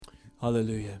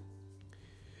Hallelujah.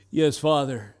 Yes,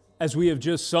 Father, as we have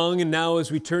just sung and now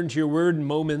as we turn to your word in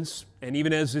moments, and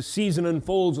even as this season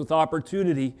unfolds with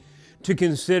opportunity to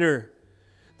consider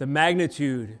the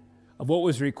magnitude of what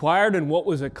was required and what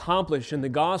was accomplished in the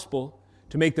gospel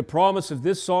to make the promise of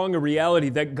this song a reality,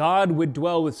 that God would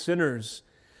dwell with sinners,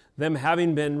 them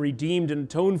having been redeemed and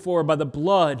atoned for by the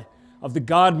blood of the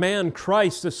God-man,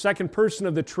 Christ, the second person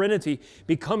of the Trinity,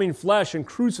 becoming flesh and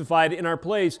crucified in our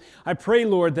place. I pray,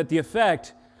 Lord, that the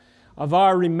effect of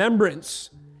our remembrance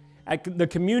at the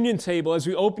communion table, as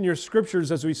we open your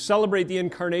scriptures, as we celebrate the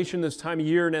incarnation this time of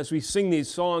year, and as we sing these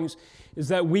songs, is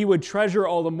that we would treasure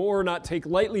all the more, not take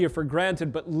lightly or for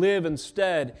granted, but live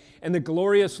instead in the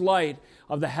glorious light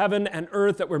of the heaven and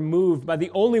earth that were moved by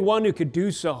the only one who could do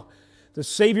so, the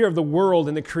Savior of the world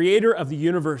and the Creator of the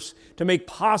universe, to make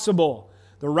possible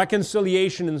the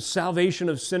reconciliation and salvation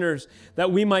of sinners,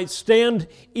 that we might stand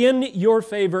in your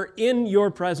favor, in your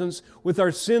presence, with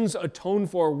our sins atoned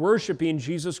for, worshiping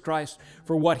Jesus Christ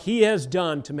for what He has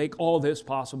done to make all this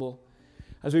possible.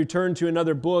 As we turn to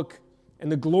another book in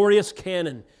the glorious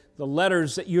canon, the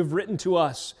letters that you have written to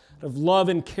us of love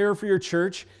and care for your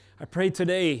church, I pray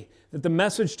today that the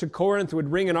message to Corinth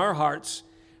would ring in our hearts,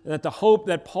 and that the hope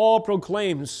that Paul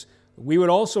proclaims, we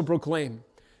would also proclaim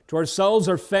to ourselves,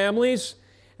 our families,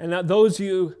 and that those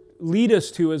you lead us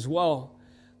to as well.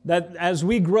 That as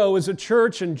we grow as a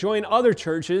church and join other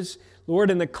churches,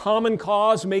 Lord, in the common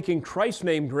cause, making Christ's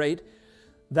name great,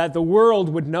 that the world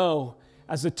would know,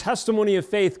 as the testimony of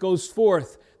faith goes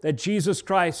forth, that Jesus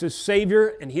Christ is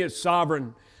Savior and He is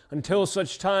sovereign, until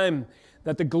such time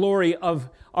that the glory of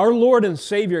our Lord and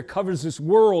Savior covers this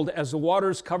world as the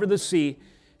waters cover the sea,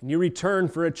 and you return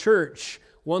for a church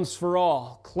once for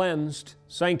all, cleansed,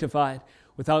 sanctified,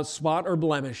 without spot or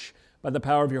blemish by the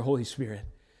power of your Holy Spirit.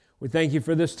 We thank you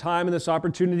for this time and this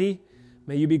opportunity.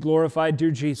 May you be glorified, dear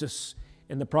Jesus,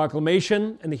 in the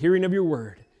proclamation and the hearing of your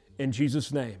word. In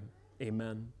Jesus' name,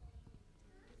 amen.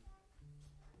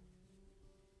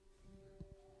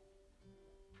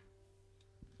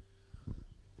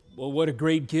 Well, what a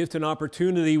great gift and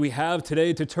opportunity we have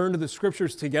today to turn to the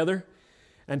Scriptures together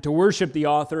and to worship the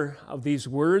author of these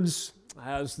words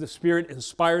as the Spirit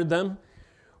inspired them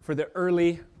for the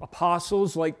early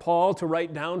apostles like Paul to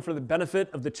write down for the benefit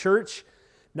of the church,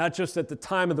 not just at the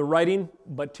time of the writing,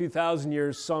 but 2,000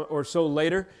 years or so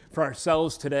later for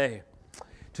ourselves today.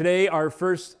 Today, our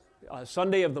first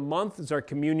Sunday of the month is our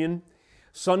Communion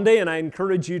Sunday, and I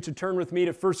encourage you to turn with me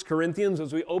to 1 Corinthians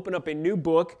as we open up a new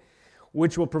book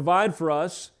which will provide for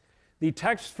us the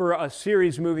text for a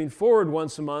series moving forward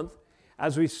once a month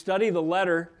as we study the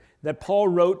letter that Paul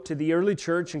wrote to the early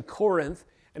church in Corinth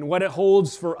and what it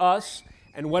holds for us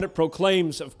and what it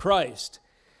proclaims of Christ.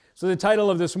 So the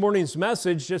title of this morning's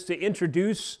message, just to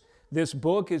introduce this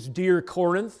book, is Dear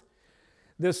Corinth.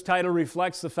 This title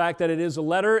reflects the fact that it is a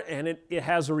letter and it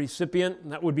has a recipient,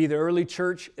 and that would be the early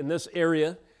church in this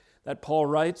area that Paul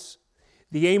writes.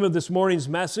 The aim of this morning's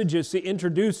message is to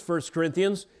introduce 1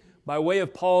 Corinthians by way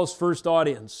of Paul's first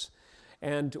audience.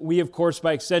 And we, of course,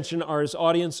 by extension, are his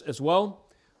audience as well.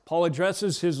 Paul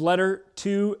addresses his letter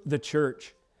to the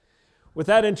church. With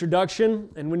that introduction,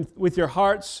 and with your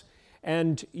hearts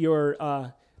and your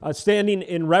standing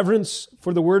in reverence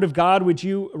for the Word of God, would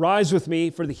you rise with me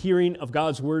for the hearing of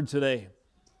God's Word today?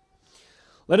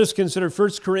 Let us consider 1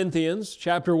 Corinthians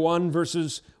chapter 1,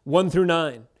 verses 1 through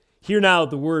 9. Hear now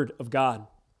the Word of God.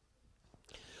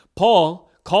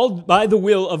 Paul, called by the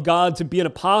will of God to be an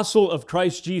apostle of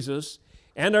Christ Jesus,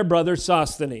 and our brother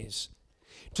Sosthenes,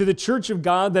 to the church of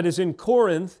God that is in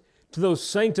Corinth, to those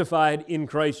sanctified in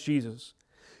Christ Jesus,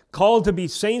 called to be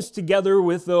saints together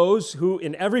with those who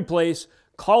in every place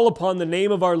call upon the name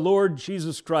of our Lord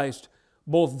Jesus Christ,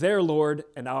 both their Lord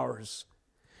and ours.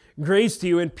 Grace to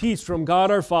you and peace from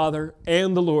God our Father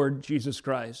and the Lord Jesus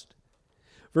Christ.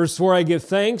 Verse 4, I give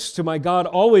thanks to my God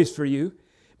always for you,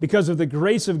 because of the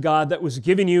grace of God that was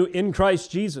given you in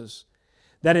Christ Jesus,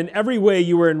 that in every way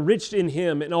you were enriched in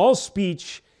Him, in all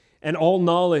speech and all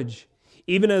knowledge,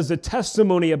 even as the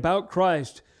testimony about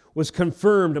Christ was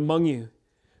confirmed among you,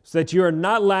 so that you are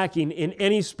not lacking in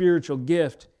any spiritual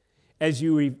gift as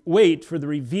you wait for the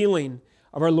revealing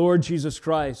of our Lord Jesus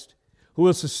Christ, who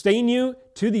will sustain you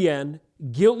to the end,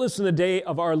 guiltless in the day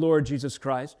of our Lord Jesus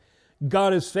Christ.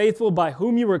 God is faithful, by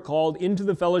whom you were called into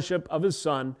the fellowship of His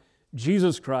Son,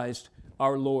 Jesus Christ,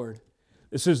 our Lord.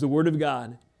 This is the Word of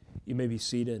God. You may be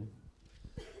seated.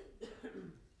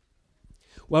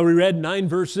 Well, we read 9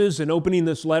 verses in opening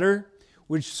this letter,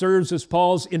 which serves as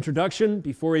Paul's introduction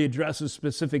before he addresses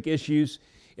specific issues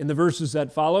in the verses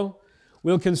that follow.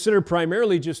 We'll consider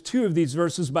primarily just 2 of these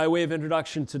verses by way of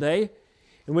introduction today,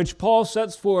 in which Paul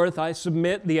sets forth, I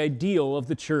submit, the ideal of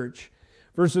the church.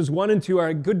 Verses 1 and 2 are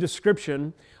a good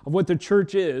description of what the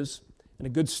church is and a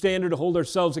good standard to hold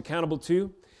ourselves accountable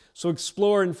to. So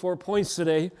explore in 4 points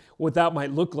today what that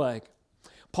might look like.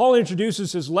 Paul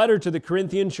introduces his letter to the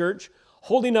Corinthian church,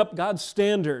 holding up God's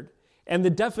standard and the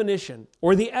definition,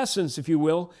 or the essence, if you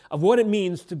will, of what it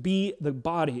means to be the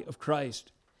body of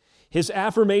Christ. His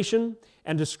affirmation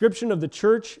and description of the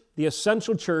church, the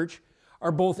essential church,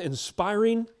 are both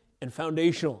inspiring and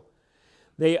foundational.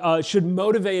 They should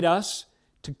motivate us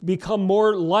to become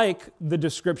more like the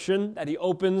description that he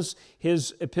opens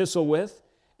his epistle with,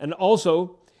 and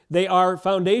also they are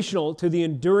foundational to the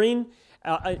enduring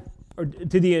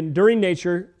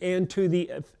nature and to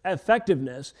the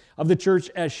effectiveness of the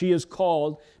church as she is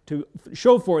called to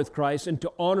show forth Christ and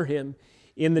to honor him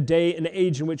in the day and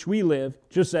age in which we live,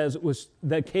 just as it was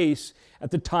the case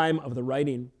at the time of the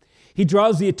writing. He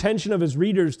draws the attention of his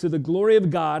readers to the glory of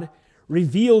God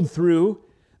revealed through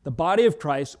the body of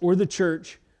Christ, or the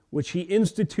church, which he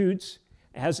has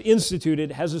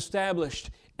established,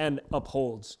 and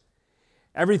upholds.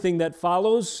 Everything that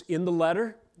follows in the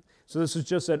letter, so this is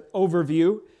just an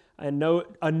overview, a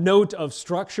note of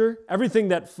structure. Everything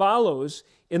that follows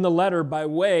in the letter by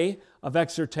way of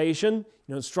exhortation,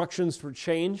 instructions for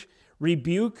change,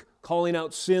 rebuke, calling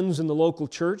out sins in the local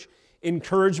church,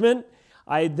 encouragement,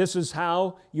 this is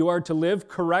how you are to live,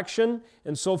 correction,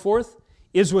 and so forth,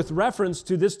 is with reference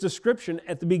to this description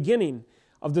at the beginning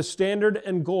of the standard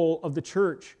and goal of the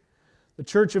church. The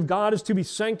church of God is to be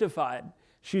sanctified.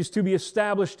 She is to be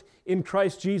established in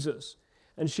Christ Jesus.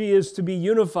 And she is to be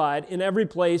unified in every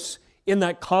place in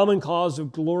that common cause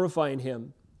of glorifying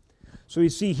him. So you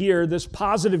see here, this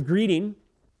positive greeting,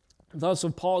 thus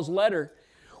of Paul's letter,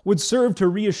 would serve to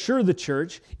reassure the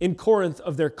church in Corinth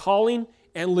of their calling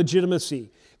and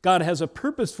legitimacy. God has a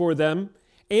purpose for them,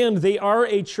 and they are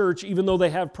a church, even though they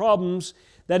have problems,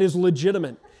 that is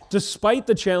legitimate, despite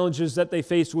the challenges that they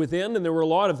faced within, and there were a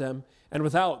lot of them, and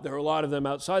without, there were a lot of them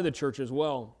outside the church as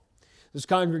well. This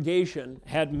congregation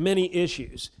had many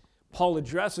issues. Paul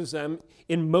addresses them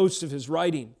in most of his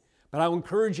writing, but how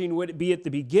encouraging would it be at the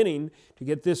beginning to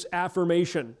get this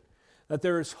affirmation that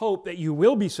there is hope that you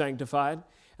will be sanctified,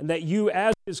 and that you,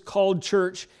 as his called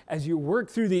church, as you work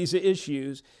through these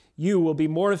issues, you will be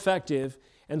more effective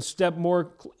and step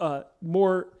more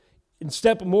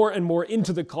and more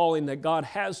into the calling that God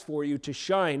has for you to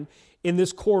shine in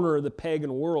this corner of the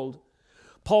pagan world.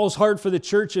 Paul's heart for the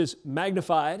church is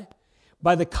magnified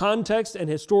by the context and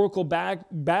historical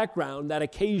background that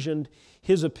occasioned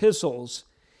his epistles.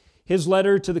 His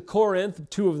letter to the Corinth,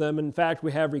 2 of them, in fact,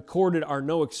 we have recorded, are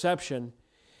no exception.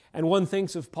 And one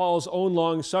thinks of Paul's own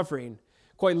long-suffering,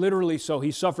 quite literally so.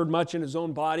 He suffered much in his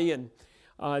own body and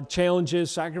challenges,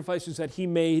 sacrifices that he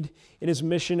made in his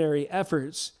missionary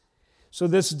efforts. So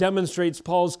this demonstrates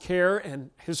Paul's care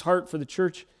and his heart for the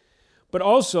church, but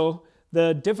also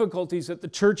the difficulties that the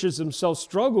churches themselves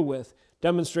struggle with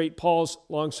demonstrate Paul's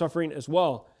long-suffering as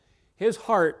well. His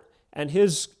heart and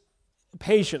his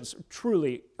patience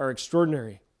truly are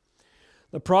extraordinary.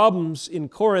 The problems in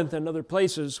Corinth and other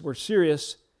places were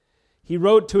serious. He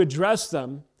wrote to address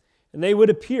them, and they would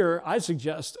appear, I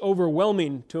suggest,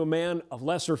 overwhelming to a man of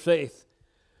lesser faith.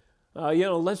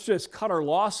 Let's just cut our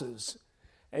losses,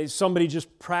 as somebody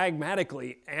just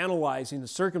pragmatically analyzing the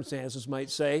circumstances might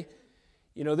say.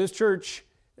 This church,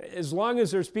 as long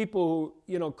as there's people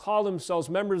who, call themselves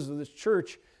members of this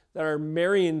church that are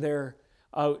marrying that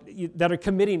are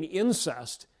committing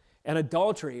incest and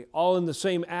adultery all in the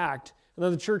same act, and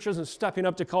then the church isn't stepping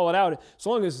up to call it out, as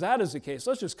long as that is the case,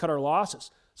 let's just cut our losses.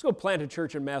 Let's go plant a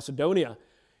church in Macedonia.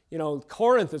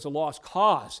 Corinth is a lost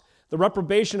cause. The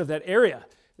reprobation of that area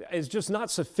is just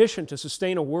not sufficient to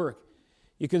sustain a work.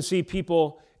 You can see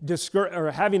people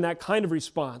having that kind of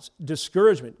response,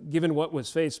 discouragement, given what was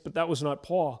faced, but that was not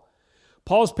Paul.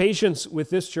 Paul's patience with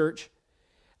this church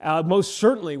most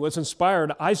certainly was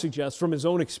inspired, I suggest, from his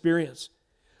own experience.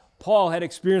 Paul had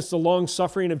experienced the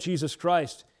long-suffering of Jesus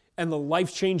Christ and the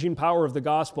life-changing power of the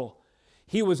gospel.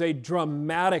 He was a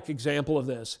dramatic example of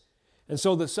this. And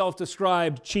so the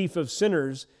self-described chief of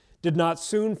sinners did not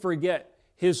soon forget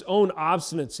his own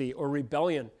obstinacy or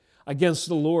rebellion against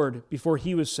the Lord before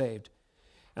he was saved.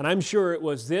 And I'm sure it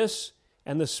was this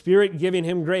and the Spirit giving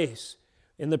him grace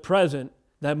in the present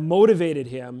that motivated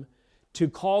him to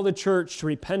call the church to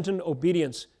repentant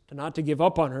obedience, to not to give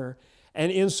up on her,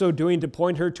 and in so doing to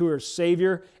point her to her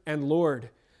Savior and Lord,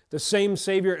 the same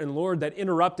Savior and Lord that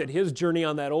interrupted his journey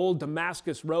on that old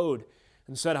Damascus road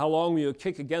and said, "How long will you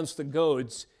kick against the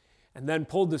goads?" and then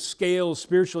pulled the scales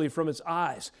spiritually from his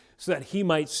eyes so that he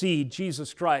might see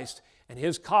Jesus Christ and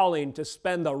his calling to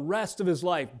spend the rest of his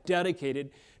life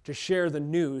dedicated to share the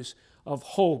news of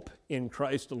hope in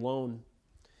Christ alone.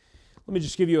 Let me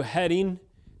just give you a heading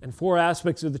and 4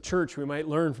 aspects of the church we might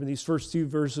learn from these first 2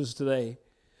 verses today.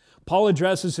 Paul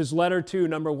addresses his letter to,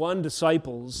 number 1,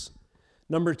 disciples.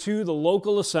 Number 2, the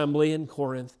local assembly in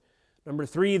Corinth. Number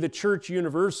 3, the church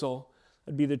universal.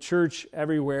 That'd be the church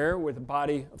everywhere where the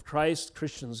body of Christ,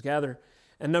 Christians gather.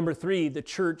 And number 3, the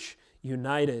church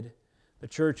united. The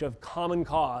church of common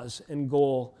cause and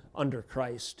goal under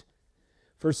Christ.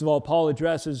 First of all, Paul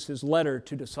addresses his letter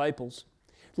to disciples.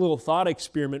 A little thought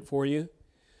experiment for you.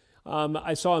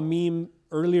 I saw a meme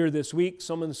earlier this week.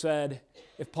 Someone said,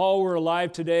 if Paul were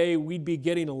alive today, we'd be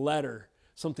getting a letter,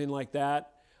 something like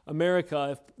that. America,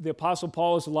 if the Apostle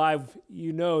Paul is alive,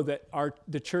 you know that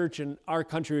the church in our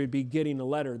country would be getting a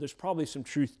letter. There's probably some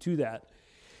truth to that.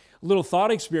 A little thought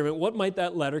experiment, what might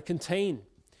that letter contain?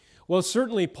 Well,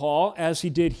 certainly Paul, as he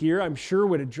did here, I'm sure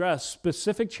would address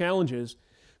specific challenges,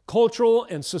 cultural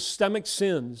and systemic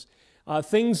sins,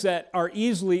 things that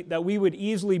we would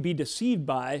easily be deceived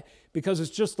by because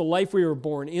it's just the life we were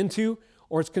born into,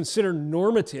 or it's considered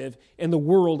normative in the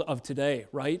world of today,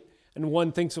 right? And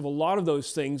one thinks of a lot of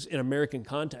those things in American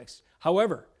context.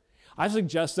 However, I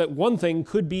suggest that one thing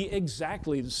could be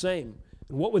exactly the same.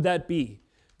 And what would that be?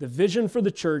 The vision for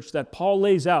the church that Paul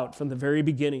lays out from the very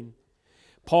beginning.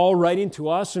 Paul, writing to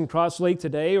us in Cross Lake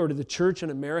today, or to the church in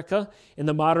America in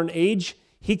the modern age,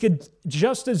 he could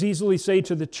just as easily say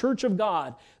to the church of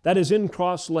God that is in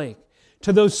Cross Lake,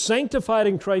 to those sanctified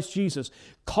in Christ Jesus,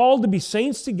 called to be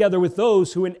saints together with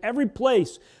those who in every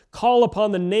place call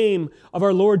upon the name of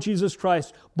our Lord Jesus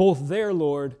Christ, both their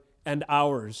Lord and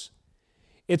ours.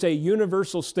 It's a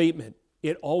universal statement.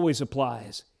 It always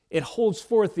applies. It holds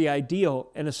forth the ideal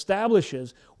and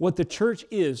establishes what the church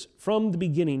is from the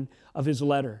beginning of his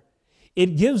letter.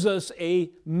 It gives us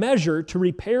a measure to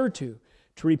repair to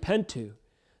repent to.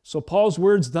 So Paul's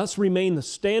words thus remain the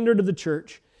standard of the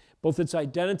church, both its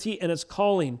identity and its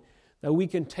calling, that we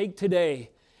can take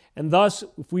today. And thus,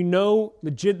 if we know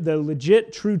the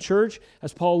legit true church,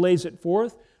 as Paul lays it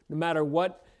forth, no matter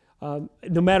what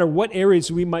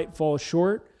areas we might fall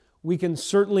short, we can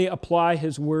certainly apply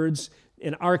his words.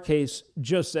 In our case,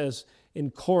 just as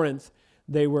in Corinth,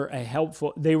 they were a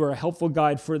helpful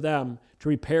guide for them to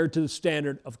repair to the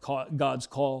standard of God's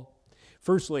call.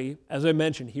 Firstly, as I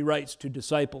mentioned, he writes to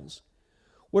disciples.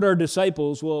 What are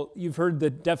disciples? Well, you've heard the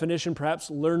definition, perhaps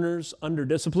learners under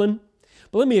discipline.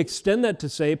 But let me extend that to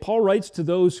say, Paul writes to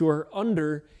those who are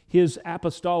under his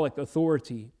apostolic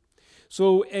authority.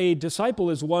 So a disciple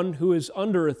is one who is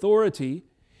under authority,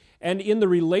 and in the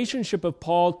relationship of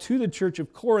Paul to the church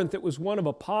of Corinth, it was one of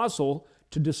apostle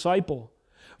to disciple.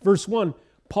 Verse 1,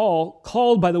 Paul,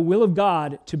 called by the will of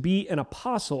God to be an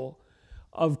apostle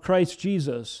of Christ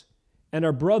Jesus, and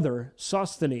our brother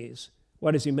Sosthenes.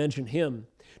 Why does he mention him?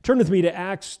 Turn with me to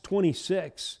Acts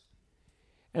 26.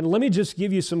 And let me just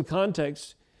give you some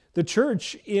context. The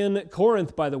church in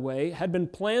Corinth, by the way, had been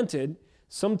planted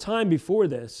some time before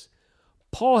this.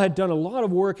 Paul had done a lot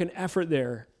of work and effort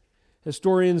there.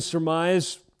 Historians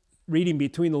surmise, reading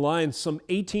between the lines, some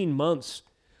 18 months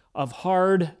of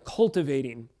hard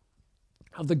cultivating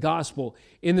of the gospel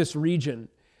in this region,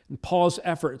 and Paul's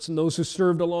efforts and those who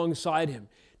served alongside him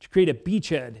to create a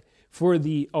beachhead for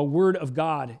a word of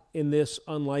God in this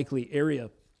unlikely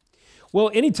area. Well,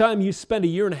 anytime you spend a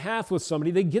year and a half with somebody,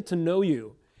 they get to know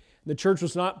you. The church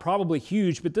was not probably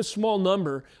huge, but this small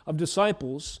number of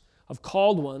disciples, of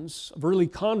called ones, of early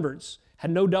converts, had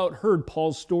no doubt heard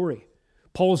Paul's story.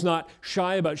 Paul was not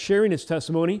shy about sharing his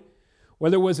testimony.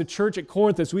 Whether it was a church at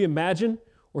Corinth, as we imagine,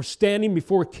 or standing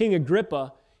before King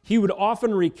Agrippa, he would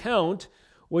often recount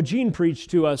what Gene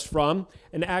preached to us from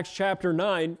in Acts chapter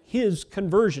 9, his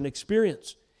conversion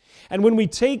experience. And when we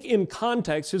take in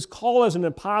context his call as an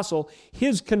apostle,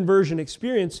 his conversion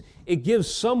experience, it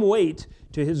gives some weight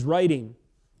to his writing.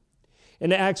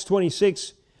 In Acts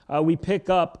 26, we pick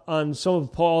up on some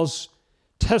of Paul's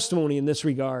testimony in this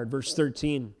regard. Verse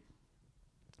 13.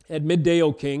 At midday,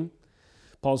 O king,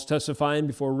 Paul's testifying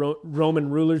before Roman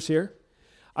rulers here,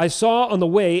 I saw on the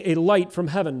way a light from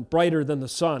heaven, brighter than the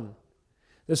sun.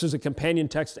 This is a companion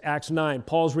text to Acts 9.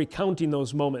 Paul's recounting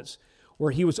those moments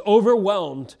where he was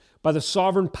overwhelmed by the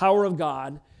sovereign power of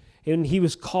God, and he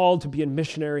was called to be a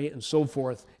missionary and so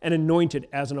forth, and anointed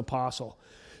as an apostle.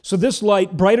 So this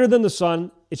light, brighter than the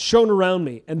sun, it shone around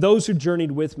me and those who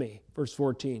journeyed with me. Verse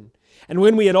 14. And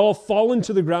when we had all fallen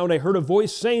to the ground, I heard a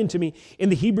voice saying to me in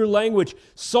the Hebrew language,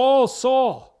 Saul,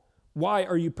 Saul, why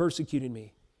are you persecuting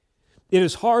me? It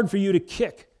is hard for you to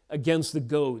kick against the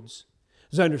goads.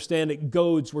 As I understand it,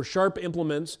 goads were sharp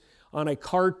implements on a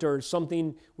cart or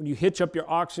something, when you hitch up your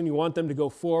oxen, you want them to go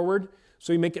forward.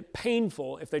 So you make it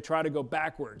painful if they try to go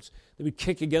backwards. They would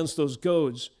kick against those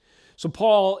goads. So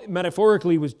Paul,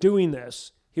 metaphorically, was doing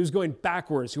this. He was going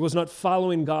backwards. He was not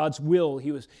following God's will.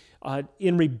 He was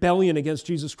in rebellion against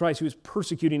Jesus Christ. He was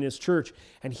persecuting his church.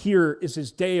 And here is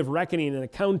his day of reckoning and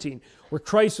accounting, where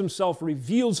Christ himself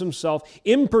reveals himself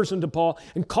in person to Paul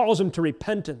and calls him to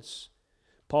repentance.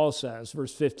 Paul says,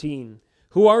 verse 15,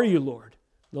 "Who are you, Lord?"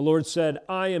 The Lord said,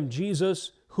 "I am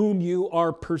Jesus, whom you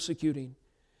are persecuting.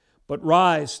 But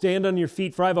rise, stand on your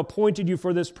feet, for I have appointed you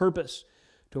for this purpose,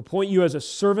 to appoint you as a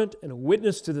servant and a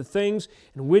witness to the things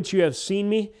in which you have seen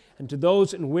me, and to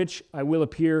those in which I will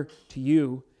appear to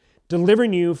you,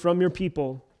 delivering you from your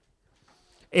people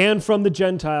and from the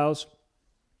Gentiles,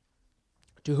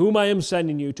 to whom I am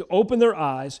sending you, to open their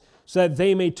eyes, so that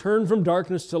they may turn from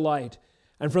darkness to light,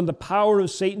 and from the power of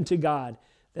Satan to God,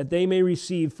 that they may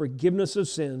receive forgiveness of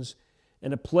sins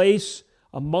and a place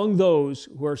among those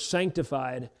who are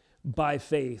sanctified by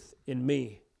faith in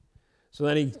me." So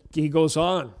then he goes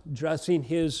on, addressing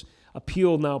his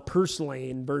appeal now personally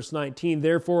in verse 19.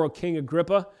 "Therefore, O King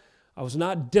Agrippa, I was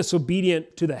not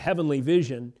disobedient to the heavenly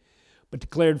vision, but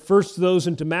declared first to those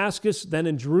in Damascus, then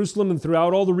in Jerusalem and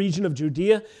throughout all the region of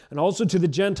Judea, and also to the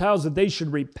Gentiles, that they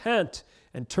should repent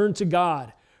and turn to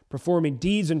God, performing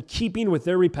deeds in keeping with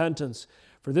their repentance.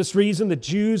 For this reason, the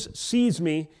Jews seized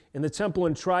me in the temple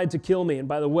and tried to kill me." And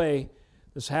by the way,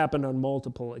 this happened on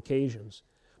multiple occasions.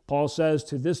 Paul says,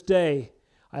 "To this day,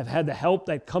 I've had the help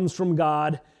that comes from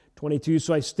God." 22,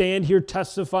 "So I stand here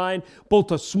testifying, both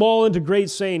to small and to great,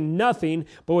 saying nothing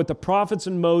but what the prophets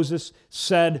and Moses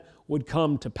said would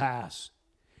come to pass."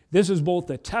 This is both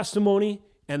the testimony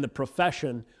and the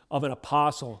profession of an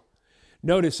apostle.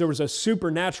 Notice there was a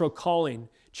supernatural calling.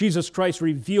 Jesus Christ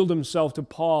revealed himself to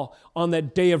Paul on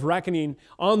that day of reckoning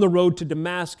on the road to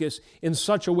Damascus in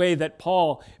such a way that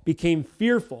Paul became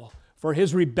fearful for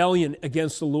his rebellion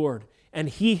against the Lord. And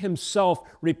he himself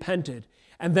repented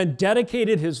and then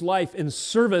dedicated his life in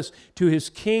service to his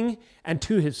King and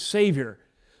to his Savior.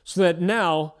 So that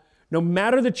now, no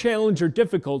matter the challenge or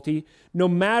difficulty, no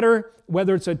matter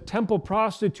whether it's a temple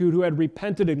prostitute who had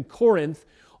repented in Corinth,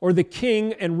 or the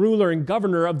king and ruler and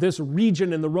governor of this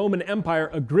region in the Roman Empire,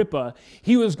 Agrippa,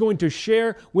 he was going to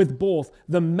share with both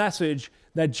the message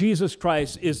that Jesus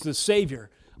Christ is the Savior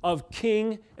of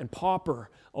king and pauper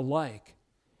alike.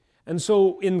 And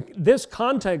so in this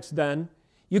context then,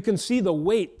 you can see the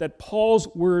weight that Paul's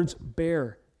words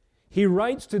bear. He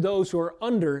writes to those who are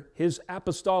under his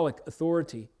apostolic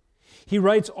authority. He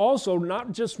writes also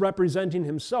not just representing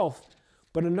himself,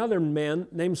 but another man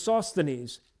named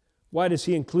Sosthenes. Why does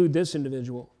he include this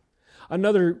individual?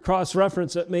 Another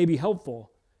cross-reference that may be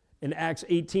helpful in Acts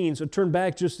 18. So turn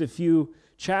back just a few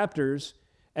chapters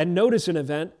and notice an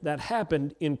event that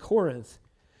happened in Corinth.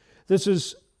 This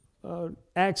is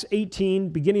Acts 18,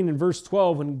 beginning in verse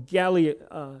 12, when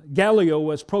Gallio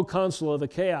was proconsul of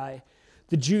Achaia.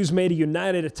 The Jews made a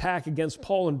united attack against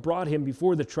Paul and brought him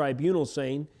before the tribunal,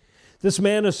 saying, "This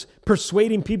man is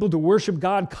persuading people to worship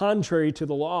God contrary to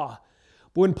the law."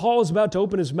 But when Paul was about to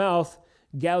open his mouth,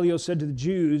 Gallio said to the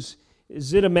Jews,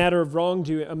 "Is it a matter of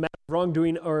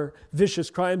wrongdoing or vicious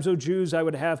crimes, O Jews? I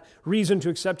would have reason to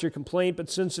accept your complaint, but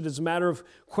since it is a matter of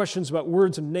questions about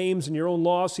words and names and your own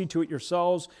law, see to it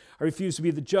yourselves. I refuse to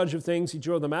be the judge of things." He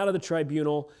drove them out of the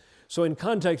tribunal. So in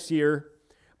context here,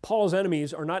 Paul's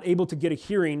enemies are not able to get a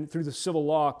hearing through the civil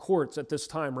law courts at this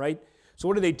time, right? So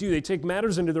what do? They take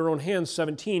matters into their own hands,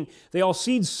 17. They all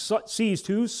seized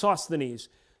who? Sosthenes,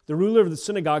 the ruler of the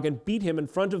synagogue, and beat him in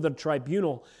front of the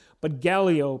tribunal. But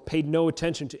Gallio paid no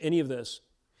attention to any of this.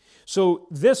 So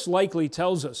this likely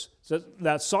tells us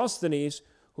that Sosthenes,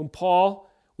 whom Paul,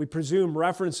 we presume,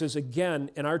 references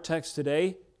again in our text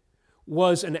today,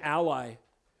 was an ally,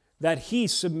 that he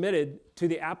submitted to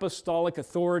the apostolic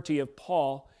authority of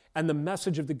Paul and the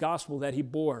message of the gospel that he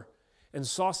bore. And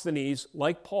Sosthenes,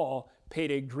 like Paul,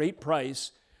 paid a great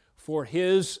price for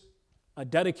his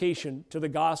dedication to the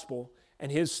gospel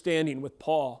and his standing with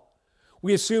Paul.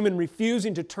 We assume in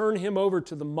refusing to turn him over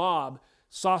to the mob,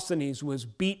 Sosthenes was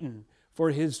beaten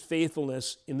for his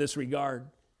faithfulness in this regard.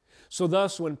 So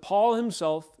thus, when Paul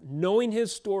himself, knowing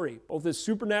his story, both his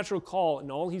supernatural call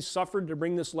and all he suffered to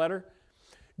bring this letter,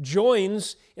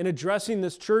 joins in addressing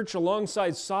this church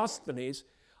alongside Sosthenes,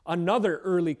 another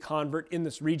early convert in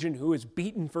this region who is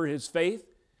beaten for his faith,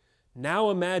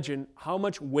 now imagine how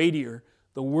much weightier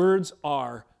the words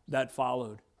are that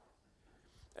followed.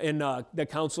 In the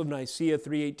Council of Nicaea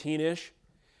 318-ish,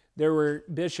 there were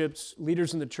bishops,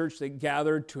 leaders in the church that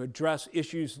gathered to address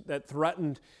issues that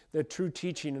threatened the true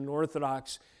teaching and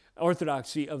orthodox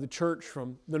orthodoxy of the church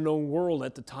from the known world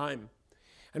at the time.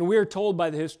 And we are told by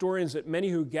the historians that many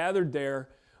who gathered there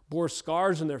bore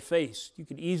scars on their face. You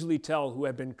could easily tell who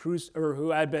had been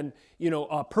persecuted,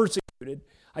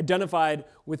 identified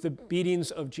with the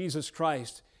beatings of Jesus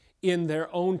Christ in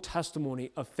their own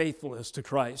testimony of faithfulness to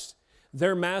Christ.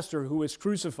 Their master, who was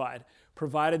crucified,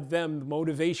 provided them the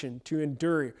motivation to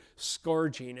endure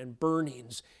scourging and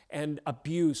burnings and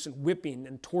abuse and whipping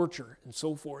and torture and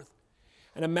so forth.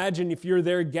 And imagine if you're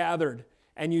there gathered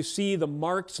and you see the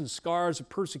marks and scars of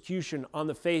persecution on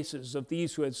the faces of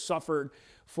these who had suffered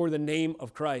for the name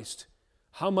of Christ.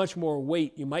 How much more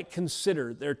weight you might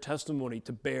consider their testimony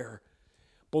to bear.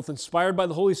 Both inspired by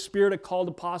the Holy Spirit, a called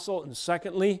apostle, and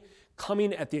secondly,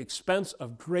 coming at the expense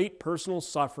of great personal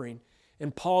suffering.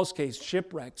 In Paul's case,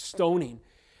 shipwreck, stoning,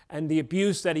 and the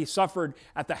abuse that he suffered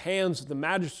at the hands of the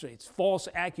magistrates, false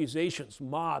accusations,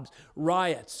 mobs,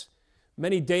 riots,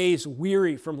 many days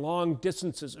weary from long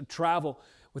distances of travel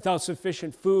without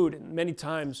sufficient food, and many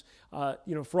times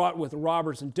fraught with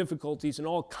robbers and difficulties and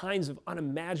all kinds of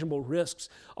unimaginable risks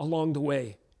along the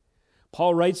way.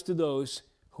 Paul writes to those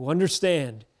who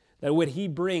understand that what he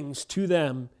brings to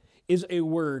them is a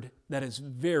word that is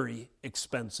very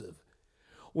expensive.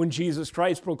 When Jesus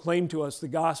Christ proclaimed to us the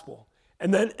gospel,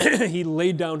 and then he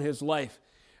laid down his life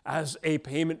as a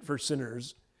payment for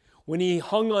sinners, when he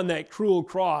hung on that cruel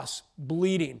cross,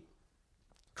 bleeding,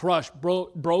 crushed,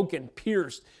 broken,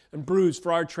 pierced, and bruised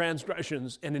for our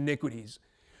transgressions and iniquities.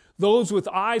 Those with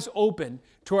eyes open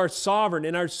to our sovereign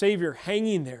and our Savior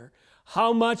hanging there,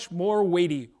 how much more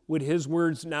weighty would his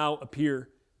words now appear?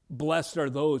 Blessed are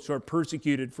those who are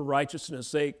persecuted for righteousness'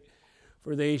 sake,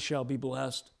 for they shall be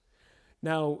blessed.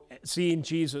 Now, seeing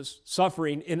Jesus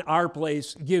suffering in our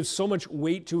place gives so much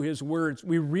weight to his words.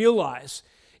 We realize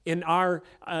in our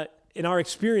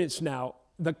experience now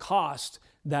the cost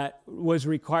that was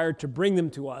required to bring them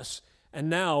to us,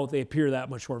 and now they appear that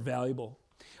much more valuable.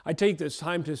 I take this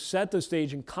time to set the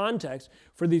stage in context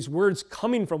for these words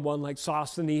coming from one like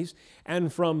Sosthenes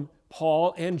and from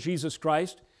Paul and Jesus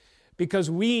Christ, because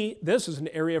this is an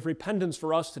area of repentance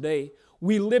for us today.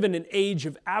 We live in an age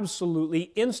of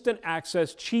absolutely instant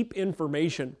access, cheap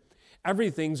information.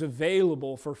 Everything's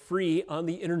available for free on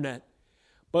the internet.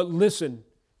 But listen,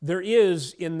 there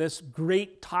is in this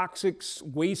great toxic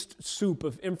waste soup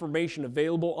of information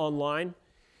available online,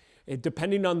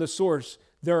 depending on the source,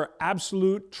 there are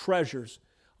absolute treasures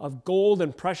of gold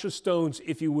and precious stones,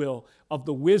 if you will, of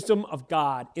the wisdom of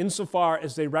God, insofar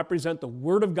as they represent the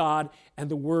Word of God and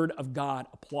the Word of God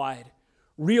applied.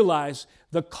 Realize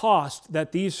the cost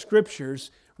that these scriptures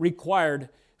required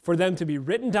for them to be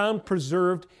written down,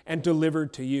 preserved, and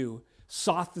delivered to you.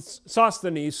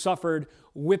 Sosthenes suffered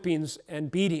whippings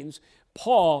and beatings.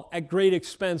 Paul, at great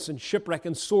expense and shipwreck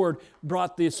and sword,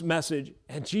 brought this message.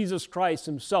 And Jesus Christ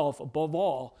himself, above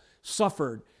all,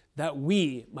 suffered that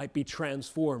we might be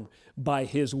transformed by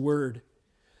his word.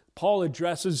 Paul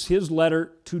addresses his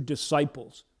letter to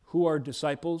disciples. Who are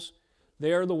disciples?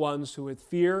 They are the ones who with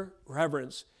fear,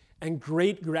 reverence, and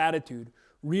great gratitude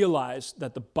realize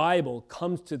that the Bible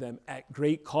comes to them at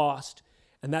great cost,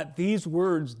 and that these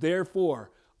words,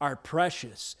 therefore, are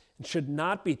precious and should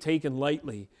not be taken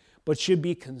lightly, but should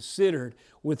be considered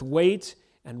with weight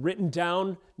and written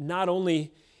down not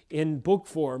only in book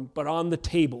form, but on the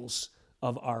tables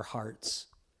of our hearts.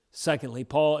 Secondly,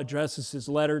 Paul addresses his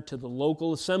letter to the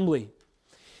local assembly.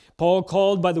 Paul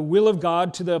called by the will of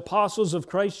God to the apostles of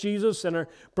Christ Jesus and our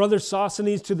brother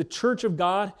Sosthenes to the church of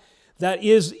God that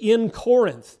is in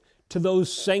Corinth, to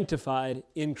those sanctified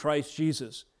in Christ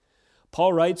Jesus.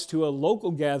 Paul writes to a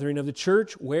local gathering of the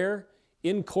church where?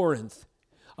 In Corinth.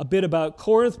 A bit about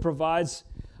Corinth provides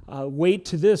weight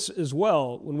to this as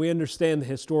well when we understand the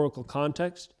historical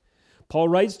context. Paul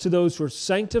writes to those who are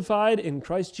sanctified in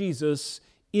Christ Jesus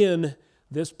in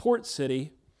this port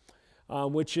city,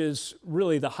 which is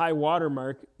really the high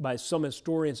watermark by some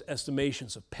historians'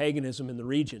 estimations of paganism in the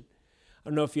region. I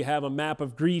don't know if you have a map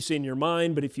of Greece in your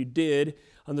mind, but if you did,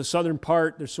 on the southern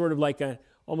part, there's sort of like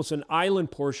almost an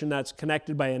island portion that's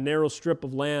connected by a narrow strip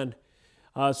of land.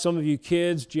 Some of you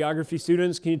kids, geography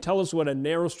students, can you tell us what a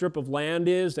narrow strip of land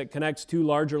is that connects two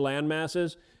larger land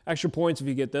masses? Extra points if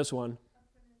you get this one.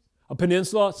 A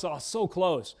peninsula? So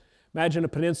close. Imagine a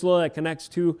peninsula that connects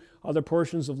two other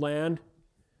portions of land.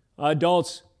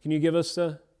 Adults, can you give us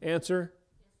the answer?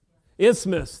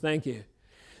 Isthmus, thank you.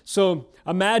 So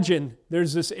imagine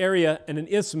there's this area and an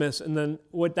isthmus, and then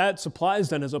what that supplies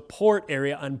then is a port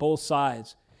area on both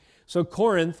sides. So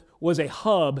Corinth was a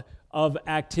hub of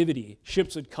activity.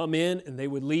 Ships would come in and they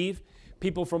would leave.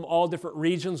 People from all different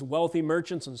regions, wealthy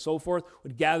merchants and so forth,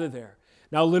 would gather there.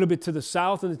 Now, a little bit to the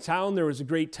south in the town, there was a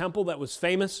great temple that was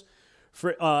famous,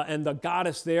 and the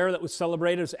goddess there that was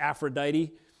celebrated was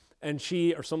Aphrodite, and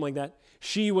she, or something like that,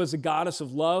 she was a goddess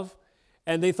of love,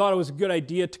 and they thought it was a good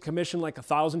idea to commission like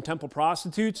 1,000 temple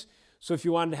prostitutes. So if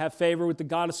you wanted to have favor with the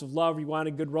goddess of love, or you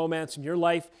wanted good romance in your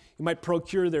life, you might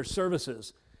procure their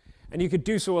services. And you could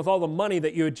do so with all the money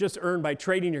that you had just earned by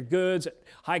trading your goods at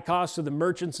high cost to the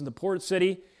merchants in the port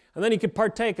city. And then you could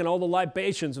partake in all the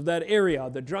libations of that area,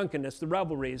 the drunkenness, the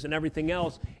revelries, and everything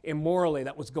else immorally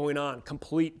that was going on,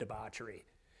 complete debauchery.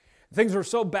 Things were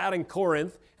so bad in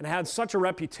Corinth and had such a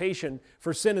reputation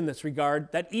for sin in this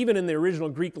regard that even in the original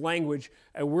Greek language,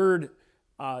 a word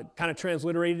kind of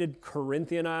transliterated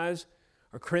Corinthianize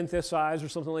or Corinthicize or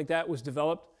something like that was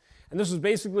developed. And this was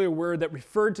basically a word that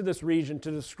referred to this region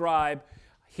to describe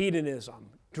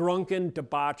hedonism, drunken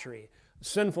debauchery,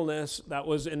 sinfulness that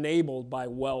was enabled by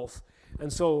wealth.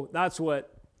 And so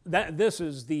this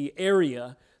is the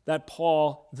area that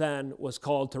Paul then was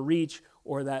called to reach,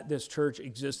 or that this church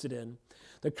existed in.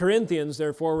 The Corinthians,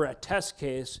 therefore, were a test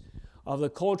case of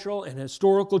the cultural and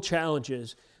historical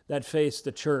challenges that faced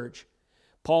the church.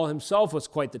 Paul himself was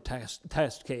quite the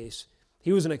test case.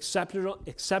 He was an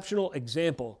exceptional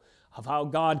example of how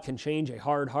God can change a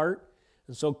hard heart.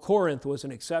 And so Corinth was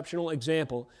an exceptional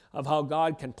example of how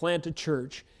God can plant a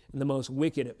church in the most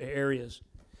wicked areas.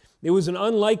 It was an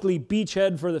unlikely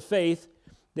beachhead for the faith.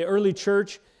 The early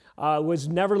church was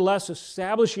nevertheless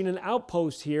establishing an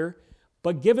outpost here,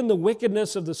 but given the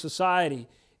wickedness of the society,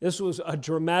 this was a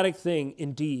dramatic thing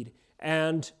indeed,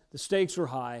 and the stakes were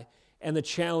high, and the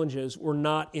challenges were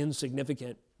not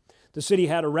insignificant. The city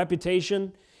had a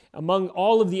reputation among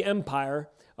all of the empire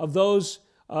of those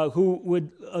who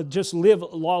would just live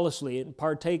lawlessly and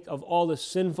partake of all the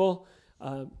sinful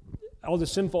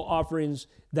offerings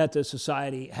that the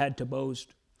society had to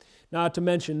boast. Not to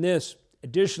mention this,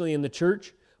 additionally in the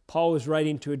church, Paul was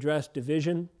writing to address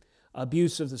division,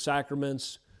 abuse of the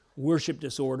sacraments, worship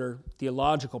disorder,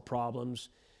 theological problems,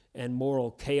 and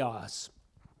moral chaos.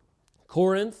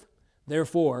 Corinth,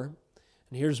 therefore,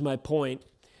 and here's my point,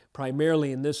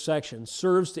 primarily in this section,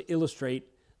 serves to illustrate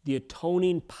the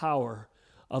atoning power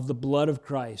of the blood of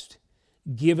Christ,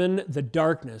 given the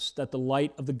darkness that the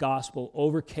light of the gospel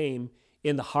overcame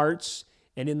in the hearts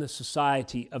and in the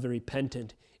society of the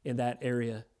repentant in that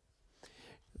area.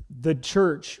 The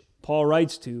church, Paul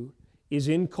writes to, is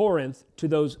in Corinth to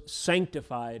those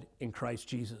sanctified in Christ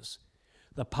Jesus.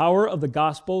 The power of the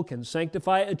gospel can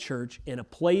sanctify a church in a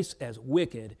place as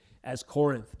wicked as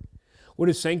Corinth. What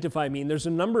does sanctify mean? There's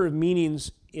a number of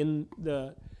meanings in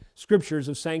the scriptures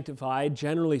of sanctified,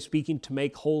 generally speaking, to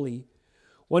make holy.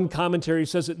 One commentary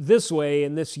says it this way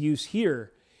in this use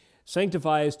here.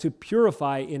 Sanctify is to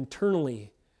purify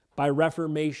internally by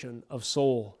reformation of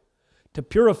soul. To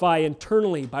purify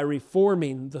internally by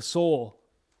reforming the soul.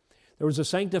 There was a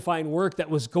sanctifying work that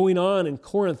was going on in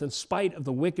Corinth in spite of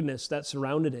the wickedness that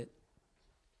surrounded it.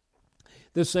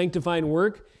 This sanctifying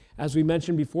work, as we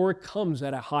mentioned before, comes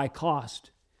at a high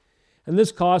cost. And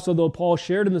this cost, although Paul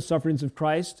shared in the sufferings of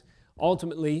Christ,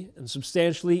 ultimately and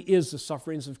substantially is the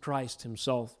sufferings of Christ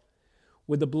himself.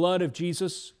 Would the blood of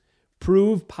Jesus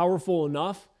prove powerful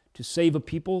enough to save a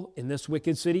people in this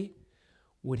wicked city?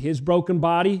 Would his broken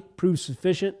body prove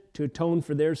sufficient to atone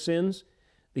for their sins?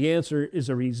 The answer is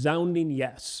a resounding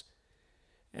yes.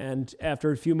 And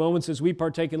after a few moments, as we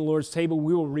partake in the Lord's table,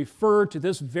 we will refer to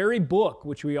this very book,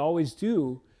 which we always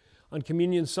do on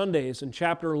Communion Sundays in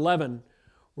chapter 11,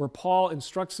 where Paul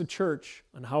instructs the church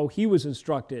on how he was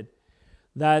instructed,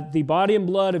 that the body and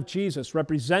blood of Jesus,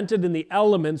 represented in the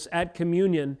elements at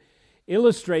communion,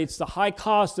 illustrates the high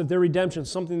cost of their redemption,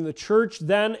 something the church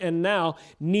then and now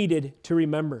needed to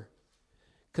remember.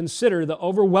 Consider the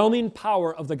overwhelming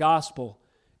power of the gospel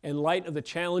in light of the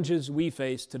challenges we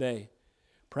face today.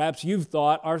 Perhaps you've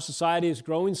thought our society is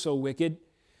growing so wicked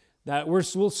that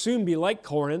we'll soon be like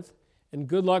Corinth, and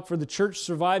good luck for the church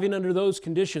surviving under those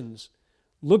conditions.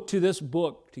 Look to this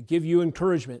book to give you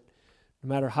encouragement, no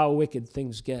matter how wicked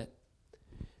things get.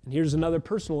 And here's another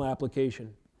personal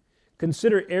application.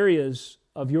 Consider areas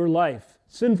of your life,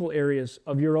 sinful areas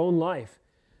of your own life,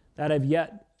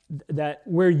 that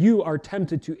where you are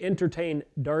tempted to entertain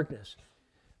darkness.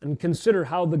 And consider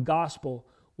how the gospel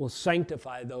will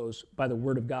sanctify those by the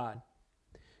word of God.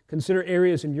 Consider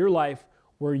areas in your life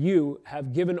where you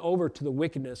have given over to the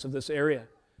wickedness of this area.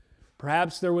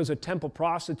 Perhaps there was a temple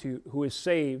prostitute who was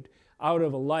saved out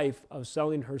of a life of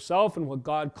selling herself and what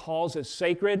God calls as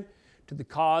sacred to the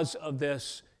cause of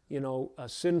this, a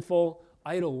sinful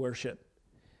idol worship.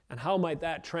 And how might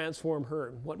that transform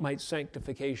her? What might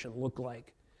sanctification look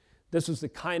like? This is the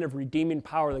kind of redeeming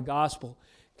power the gospel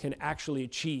can actually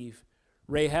achieve.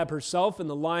 Rahab herself in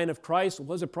the line of Christ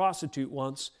was a prostitute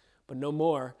once, but no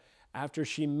more. After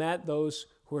she met those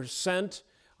who were sent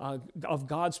of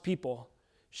God's people,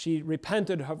 she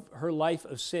repented of her life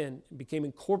of sin and became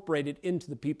incorporated into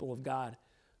the people of God.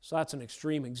 So that's an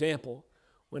extreme example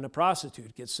when a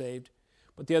prostitute gets saved.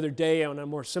 But the other day, on a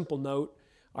more simple note,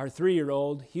 our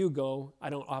 3-year-old, Hugo, I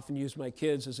don't often use my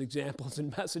kids as examples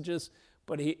in messages,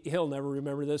 but he'll never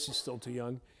remember this, he's still too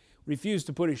young, refused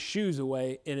to put his shoes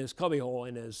away in his cubbyhole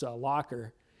in his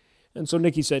locker. And so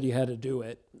Nikki said you had to do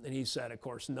it. And he said, of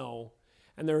course, no.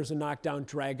 And there was a knockdown,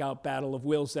 drag-out battle of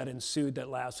wills that ensued that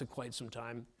lasted quite some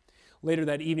time. Later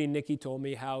that evening, Nikki told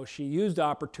me how she used the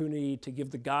opportunity to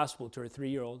give the gospel to her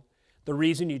 3-year-old. The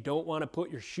reason you don't want to put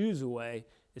your shoes away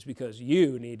is because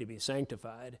you need to be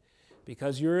sanctified.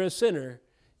 Because you're a sinner,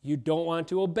 you don't want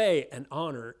to obey and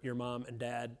honor your mom and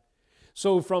dad.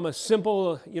 So from a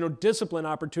simple, discipline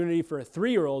opportunity for a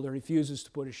 3-year-old who refuses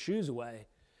to put his shoes away,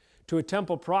 to a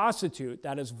temple prostitute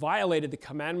that has violated the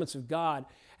commandments of God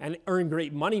and earned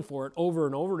great money for it over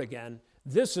and over again,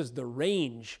 this is the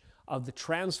range of the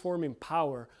transforming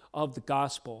power of the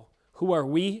gospel. Who are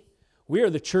we? We are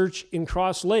the church in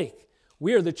Cross Lake.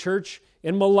 We are the church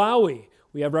in Malawi.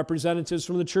 We have representatives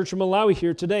from the church of Malawi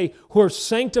here today who are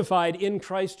sanctified in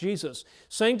Christ Jesus.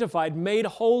 Sanctified, made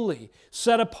holy,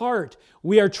 set apart.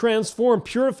 We are transformed,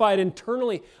 purified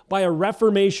internally by a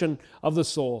reformation of the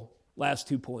soul. Last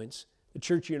 2 points. The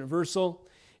church universal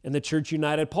and the church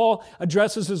united. Paul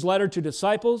addresses his letter to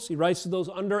disciples. He writes to those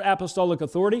under apostolic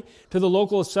authority, to the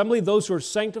local assembly, those who are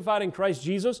sanctified in Christ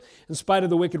Jesus in spite of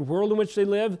the wicked world in which they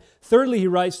live. Thirdly, he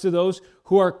writes to those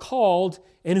who are called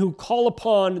and who call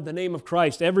upon the name of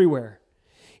Christ everywhere.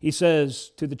 He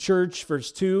says to the church,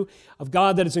 verse 2, of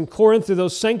God that is in Corinth, to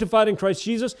those sanctified in Christ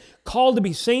Jesus, called to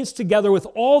be saints together with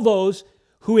all those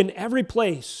who in every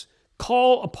place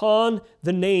call upon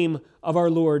the name of our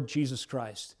Lord Jesus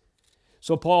Christ.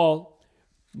 So Paul,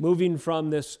 moving from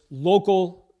this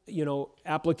local,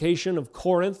 application of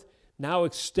Corinth, now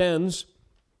extends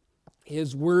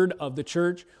his word of the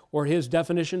church, or his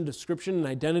definition, description, and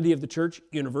identity of the church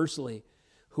universally.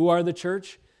 Who are the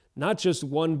church? Not just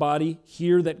one body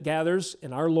here that gathers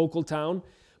in our local town,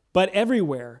 but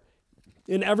everywhere,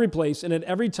 in every place, and at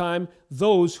every time,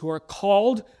 those who are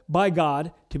called by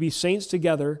God to be saints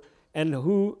together and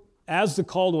who, as the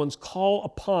called ones, call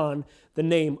upon the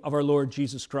name of our Lord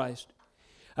Jesus Christ.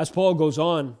 As Paul goes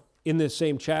on in this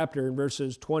same chapter, in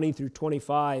verses 20 through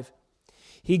 25,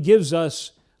 he gives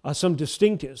us some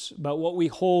distinctives about what we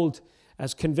hold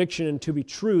as conviction and to be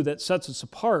true that sets us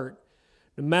apart,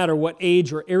 no matter what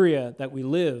age or area that we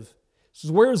live. He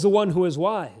says, where is the one who is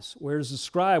wise? Where is the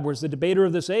scribe? Where is the debater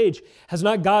of this age? Has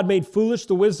not God made foolish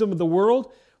the wisdom of the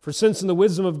world? For since in the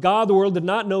wisdom of God, the world did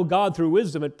not know God through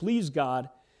wisdom, it pleased God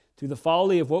through the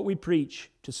folly of what we preach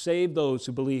to save those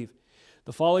who believe.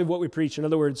 The folly of what we preach, in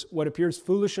other words, what appears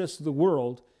foolishness to the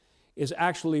world, is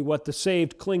actually what the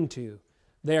saved cling to.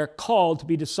 They are called to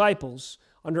be disciples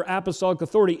under apostolic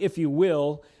authority, if you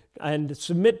will, and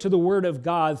submit to the Word of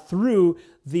God through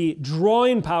the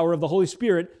drawing power of the Holy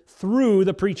Spirit through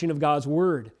the preaching of God's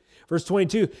Word. Verse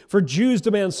 22, for Jews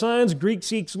demand signs, Greeks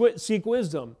seek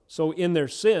wisdom. So in their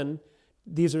sin,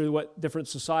 these are what different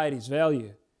societies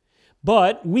value.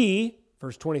 But we,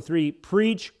 verse 23,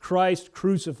 preach Christ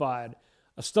crucified,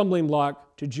 a stumbling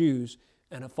block to Jews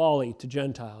and a folly to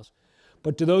Gentiles.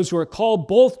 But to those who are called,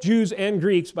 both Jews and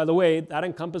Greeks, by the way, that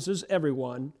encompasses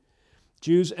everyone,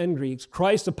 Jews and Greeks,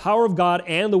 Christ, the power of God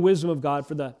and the wisdom of God,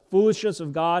 for the foolishness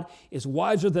of God is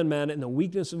wiser than men, and the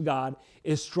weakness of God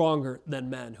is stronger than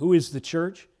men. Who is the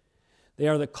church? They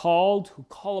are the called who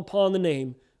call upon the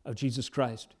name of Jesus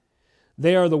Christ.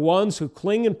 They are the ones who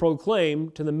cling and proclaim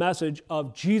to the message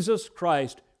of Jesus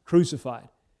Christ crucified.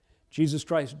 Jesus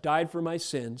Christ died for my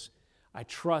sins. I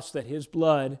trust that His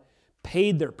blood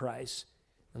paid their price,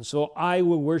 and so I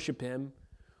will worship Him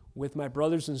with my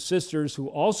brothers and sisters who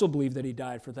also believe that He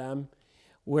died for them.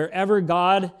 Wherever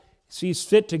God sees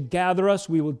fit to gather us,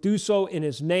 we will do so in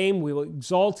His name. We will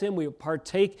exalt Him. We will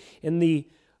partake in the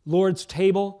Lord's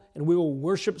table, and we will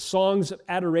worship songs of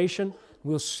adoration.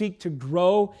 We'll seek to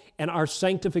grow in our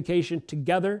sanctification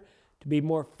together, to be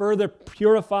more further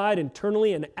purified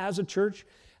internally and as a church,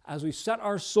 as we set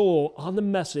our soul on the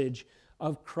message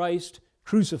of Christ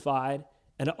crucified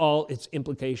and all its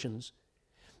implications.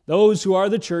 Those who are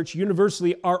the church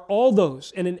universally are all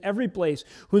those, and in every place,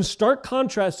 who in stark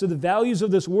contrast to the values of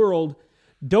this world,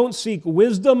 don't seek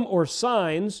wisdom or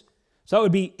signs. So that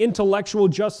would be intellectual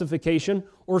justification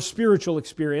or spiritual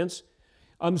experience.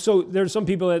 So there's some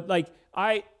people that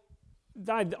I'd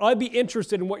be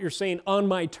interested in what you're saying on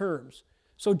my terms.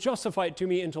 So justify it to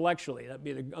me intellectually. That'd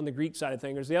be on the Greek side of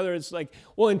things. The other is like,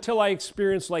 well, until I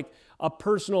experience like a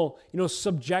personal,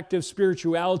 subjective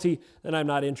spirituality, then I'm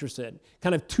not interested.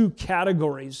 Kind of two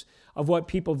categories of what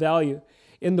people value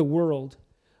in the world.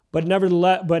 But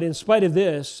nevertheless, but in spite of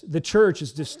this, the church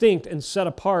is distinct and set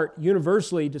apart,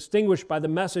 universally distinguished by the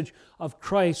message of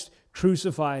Christ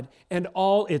crucified and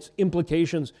all its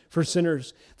implications for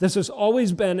sinners. This has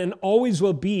always been and always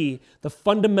will be the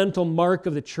fundamental mark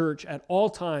of the church at all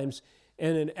times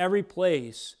and in every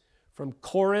place, from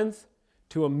Corinth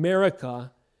to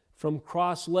America, from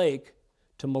Cross Lake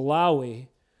to Malawi,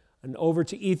 and over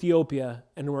to Ethiopia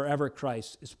and wherever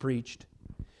Christ is preached.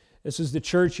 This is the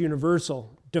church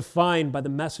universal, defined by the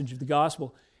message of the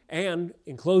gospel. And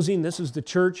in closing, this is the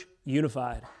church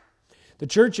unified. The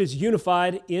church is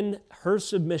unified in her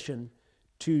submission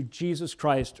to Jesus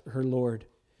Christ, her Lord.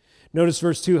 Notice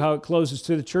verse 2, how it closes.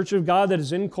 To the church of God that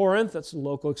is in Corinth, that's the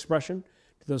local expression,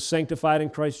 to those sanctified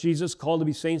in Christ Jesus, called to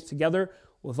be saints together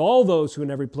with all those who in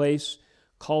every place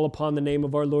call upon the name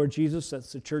of our Lord Jesus,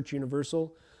 that's the church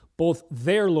universal, both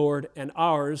their Lord and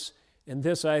ours, and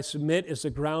this, I submit, is the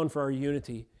ground for our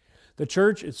unity. The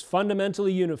church is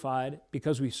fundamentally unified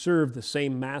because we serve the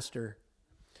same master.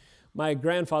 My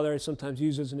grandfather, I sometimes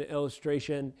use as an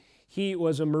illustration, he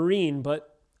was a Marine,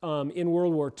 but in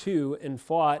World War II and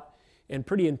fought in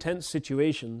pretty intense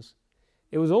situations.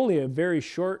 It was only a very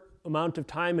short amount of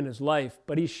time in his life,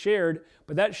 but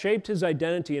that shaped his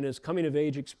identity and his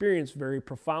coming-of-age experience very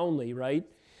profoundly, right?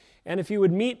 And if you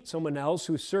would meet someone else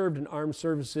who served in armed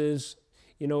services,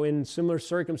 in similar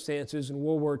circumstances in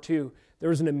World War II, there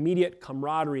was an immediate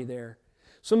camaraderie there.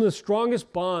 Some of the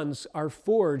strongest bonds are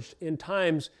forged in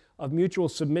times of mutual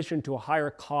submission to a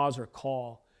higher cause or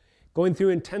call. Going through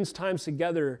intense times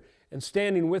together and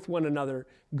standing with one another,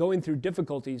 going through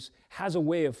difficulties, has a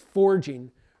way of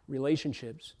forging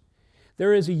relationships.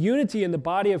 There is a unity in the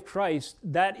body of Christ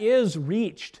that is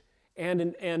reached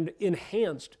and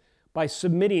enhanced by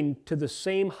submitting to the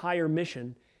same higher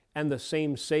mission and the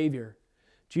same Savior.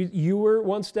 You were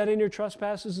once dead in your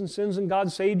trespasses and sins, and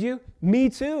God saved you? Me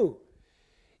too.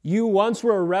 You once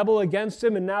were a rebel against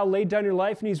Him and now laid down your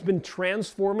life, and He's been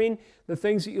transforming the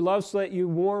things that you love so that you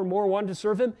more and more want to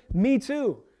serve Him? Me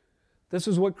too. This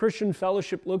is what Christian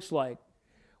fellowship looks like.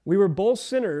 We were both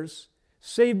sinners,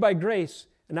 saved by grace,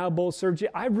 and now both serve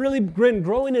Jesus. I've really been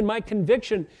growing in my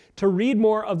conviction to read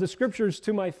more of the Scriptures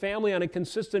to my family on a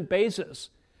consistent basis.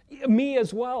 Me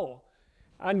as well.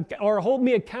 Or hold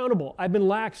me accountable. I've been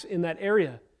lax in that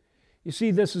area. You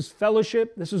see, this is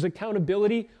fellowship, this is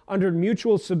accountability under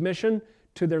mutual submission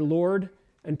to their Lord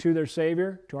and to their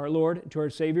Savior, to our Lord and to our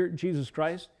Savior, Jesus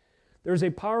Christ. There's a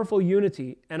powerful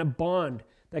unity and a bond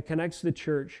that connects the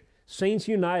church, saints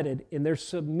united in their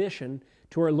submission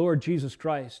to our Lord Jesus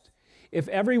Christ. If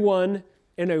everyone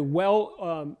in a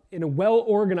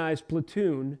well-organized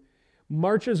platoon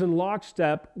marches in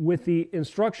lockstep with the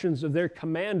instructions of their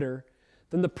commander,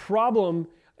 then the problem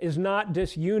is not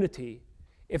disunity.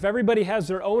 If everybody has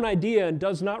their own idea and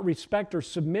does not respect or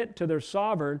submit to their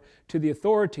sovereign, to the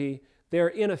authority, they are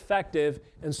ineffective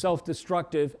and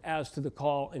self-destructive as to the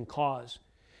call and cause.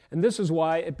 And this is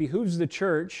why it behooves the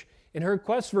church, in her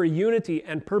quest for unity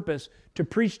and purpose, to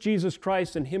preach Jesus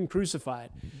Christ and Him crucified,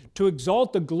 to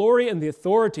exalt the glory and the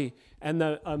authority and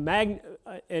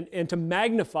to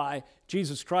magnify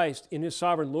Jesus Christ in His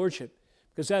sovereign lordship.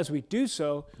 Because as we do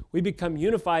so, we become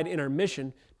unified in our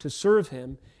mission to serve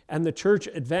Him, and the church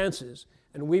advances,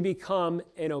 and we become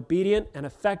an obedient and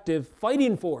effective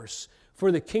fighting force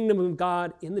for the kingdom of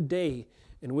God in the day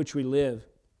in which we live.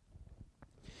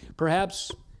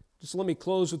 Perhaps, just let me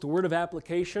close with a word of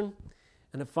application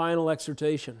and a final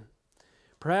exhortation.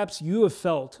 Perhaps you have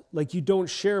felt like you don't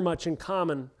share much in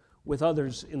common with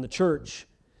others in the church.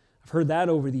 I've heard that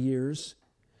over the years.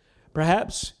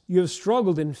 Perhaps you have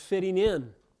struggled in fitting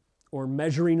in or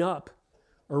measuring up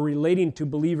or relating to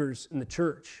believers in the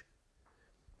church.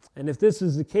 And if this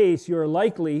is the case, you are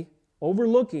likely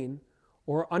overlooking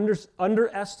or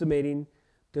underestimating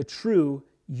the true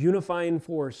unifying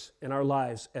force in our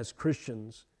lives as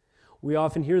Christians. We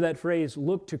often hear that phrase,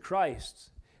 look to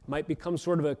Christ. It might become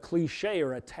sort of a cliche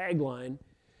or a tagline.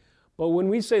 But when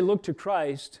we say look to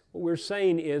Christ, what we're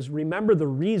saying is remember the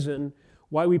reason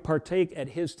why we partake at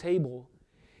His table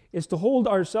is to hold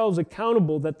ourselves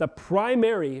accountable that the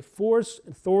primary force,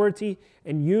 authority,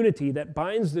 and unity that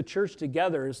binds the church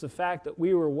together is the fact that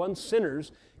we were once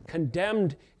sinners,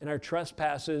 condemned in our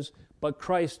trespasses, but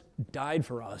Christ died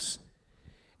for us.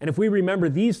 And if we remember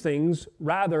these things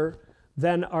rather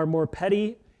than our more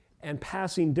petty and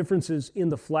passing differences in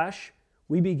the flesh,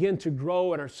 we begin to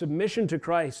grow in our submission to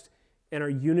Christ and our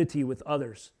unity with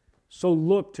others. So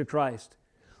look to Christ.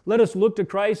 Let us look to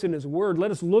Christ in His Word. Let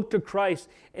us look to Christ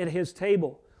at His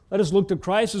table. Let us look to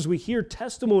Christ as we hear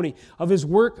testimony of His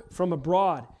work from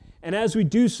abroad. And as we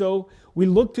do so, we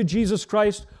look to Jesus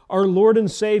Christ, our Lord and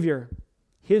Savior.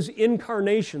 His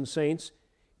incarnation, saints,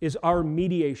 is our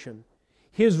mediation.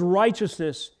 His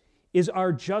righteousness is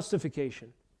our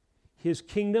justification. His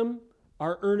kingdom,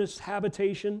 our earnest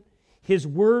habitation. His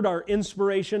word, our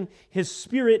inspiration. His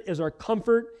Spirit is our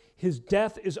comfort. His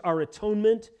death is our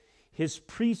atonement. His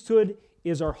priesthood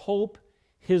is our hope.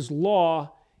 His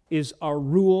law is our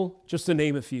rule, just to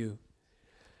name a few.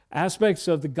 Aspects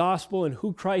of the gospel and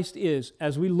who Christ is,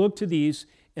 as we look to these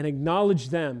and acknowledge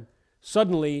them,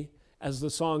 suddenly, as the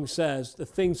song says, the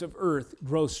things of earth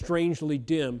grow strangely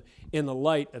dim in the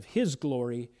light of His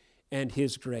glory and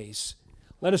His grace.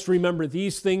 Let us remember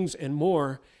these things and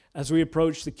more as we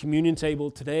approach the communion table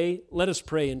today. Let us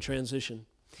pray in transition.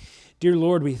 Dear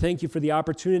Lord, we thank You for the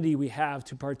opportunity we have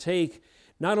to partake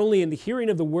not only in the hearing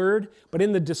of the Word, but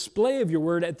in the display of Your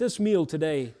Word at this meal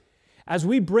today. As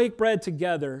we break bread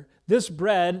together, this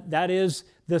bread, that is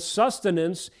the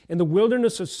sustenance in the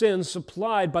wilderness of sin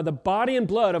supplied by the body and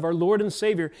blood of our Lord and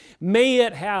Savior, may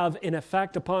it have an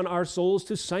effect upon our souls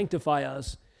to sanctify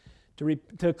us,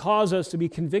 to cause us to be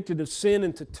convicted of sin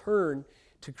and to turn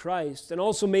to Christ. And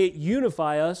also may it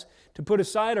unify us to put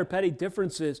aside our petty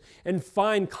differences and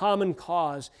find common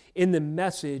cause in the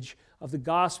message of the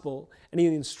gospel and in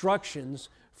the instructions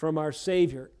from our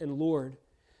Savior and Lord.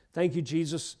 Thank You,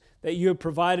 Jesus, that You have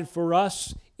provided for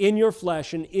us in Your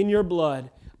flesh and in Your blood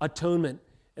atonement.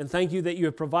 And thank You that You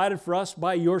have provided for us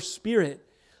by Your Spirit,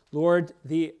 Lord,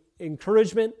 the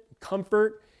encouragement,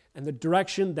 comfort, and the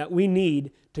direction that we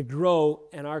need to grow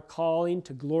in our calling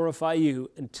to glorify You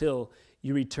until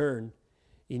You return.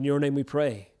 In Your name we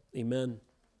pray. Amen.